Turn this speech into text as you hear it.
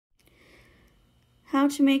How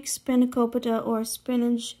to make Spanakopita or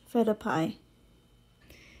spinach feta pie.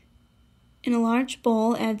 In a large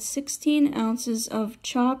bowl, add 16 ounces of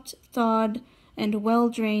chopped, thawed, and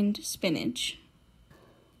well-drained spinach.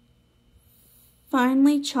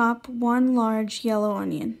 Finely chop 1 large yellow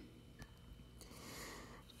onion.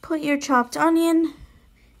 Put your chopped onion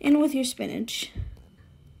in with your spinach.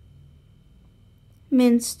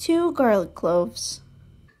 Mince 2 garlic cloves.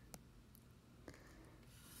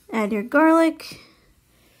 Add your garlic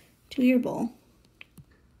to your bowl.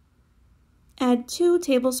 Add 2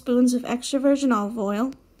 tablespoons of extra virgin olive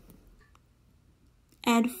oil.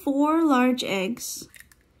 Add 4 large eggs.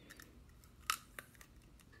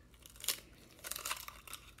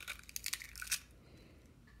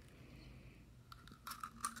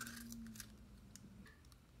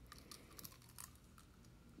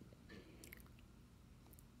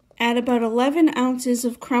 Add about 11 ounces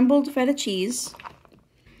of crumbled feta cheese.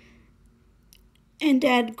 And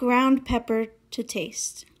add ground pepper to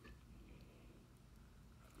taste.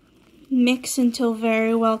 Mix until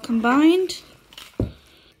very well combined.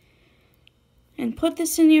 And put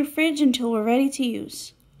this in your fridge until we're ready to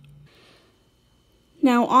use.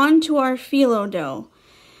 Now on to our phyllo dough.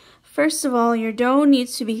 First of all, your dough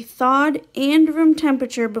needs to be thawed and room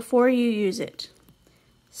temperature before you use it.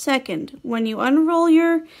 Second, when you unroll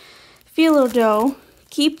your phyllo dough,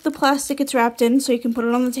 keep the plastic it's wrapped in so you can put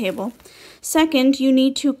it on the table. Second, you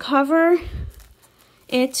need to cover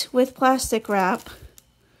it with plastic wrap,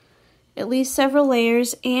 at least several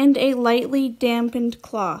layers, and a lightly dampened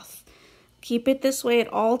cloth. Keep it this way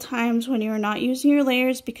at all times when you are not using your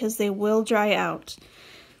layers because they will dry out.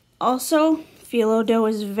 Also, phyllo dough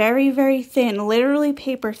is very, very thin, literally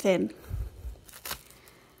paper thin.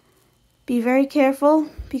 Be very careful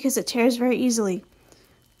because it tears very easily.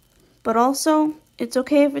 But also, it's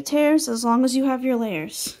okay if it tears as long as you have your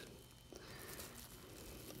layers.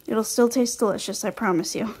 It'll still taste delicious, I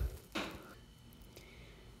promise you.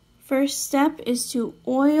 First step is to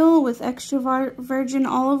oil with extra virgin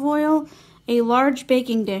olive oil a large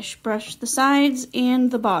baking dish. Brush the sides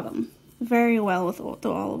and the bottom very well with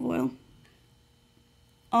the olive oil.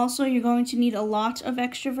 Also, you're going to need a lot of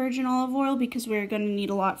extra virgin olive oil because we're going to need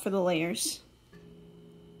a lot for the layers.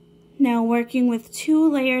 Now, working with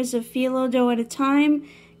 2 layers of phyllo dough at a time,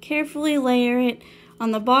 carefully layer it on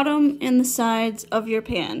the bottom and the sides of your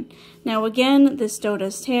pan. Now again, this dough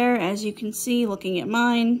does tear, as you can see looking at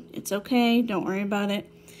mine. It's okay, don't worry about it.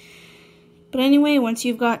 But anyway, once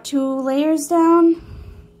you've got 2 layers down,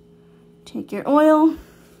 take your oil,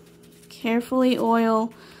 carefully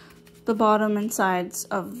oil the bottom and sides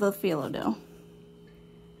of the phyllo dough.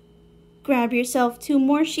 Grab yourself 2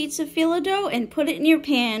 more sheets of phyllo dough and put it in your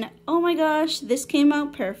pan. Oh my gosh, this came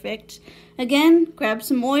out perfect. Again, grab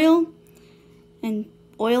some oil and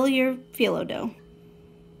oil your phyllo dough.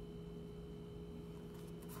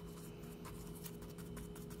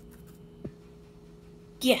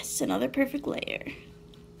 Yes, another perfect layer.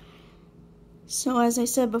 So as I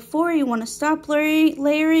said before, you want to stop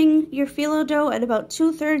layering your phyllo dough at about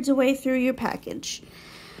 2/3 the way through your package.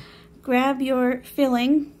 Grab your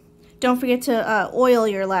filling. Don't forget to oil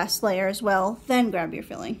your last layer as well, then grab your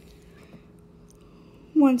filling.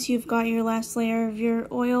 Once you've got your last layer of your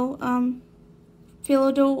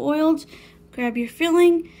phyllo dough oiled, grab your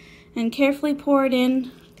filling and carefully pour it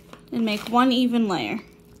in and make 1 even layer.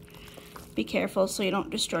 Be careful so you don't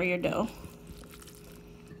destroy your dough.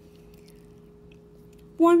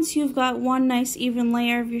 Once you've got 1 nice even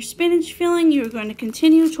layer of your spinach filling, you're going to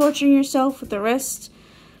continue torturing yourself with the rest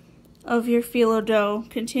of your phyllo dough,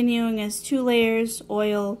 continuing as 2 layers,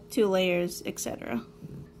 oil, 2 layers, etc.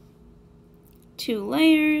 2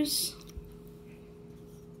 layers,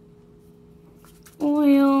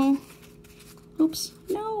 oil, oops,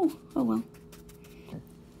 no, oh well.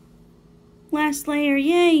 Last layer,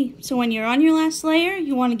 yay! So when you're on your last layer,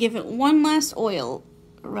 you want to give it 1 last oil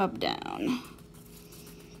rub down.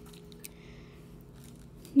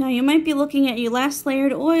 Now you might be looking at your last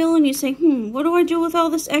layered oil and you say, what do I do with all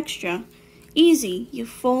this extra? Easy, you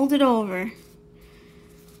fold it over.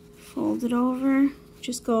 Fold it over,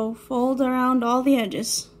 just go fold around all the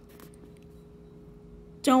edges.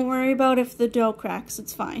 Don't worry about if the dough cracks,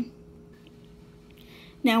 it's fine.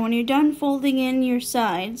 Now when you're done folding in your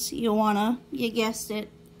sides, you'll wanna, you guessed it,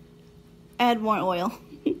 add more oil.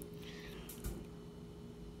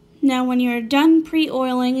 Now when you're done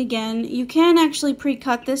pre-oiling again, you can actually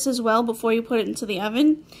pre-cut this as well before you put it into the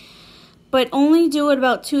oven, but only do it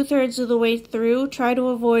about 2/3 of the way through. Try to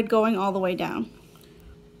avoid going all the way down.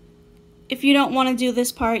 If you don't want to do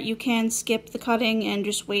this part, you can skip the cutting and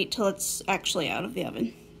just wait till it's actually out of the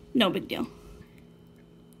oven. No big deal.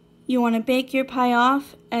 You want to bake your pie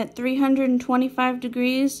off at 325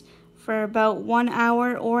 degrees for about 1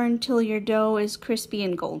 hour or until your dough is crispy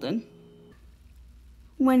and golden.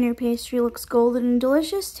 When your pastry looks golden and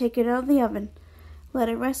delicious, take it out of the oven. Let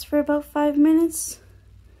it rest for about 5 minutes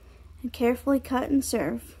and carefully cut and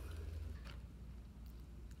serve.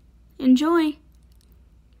 Enjoy!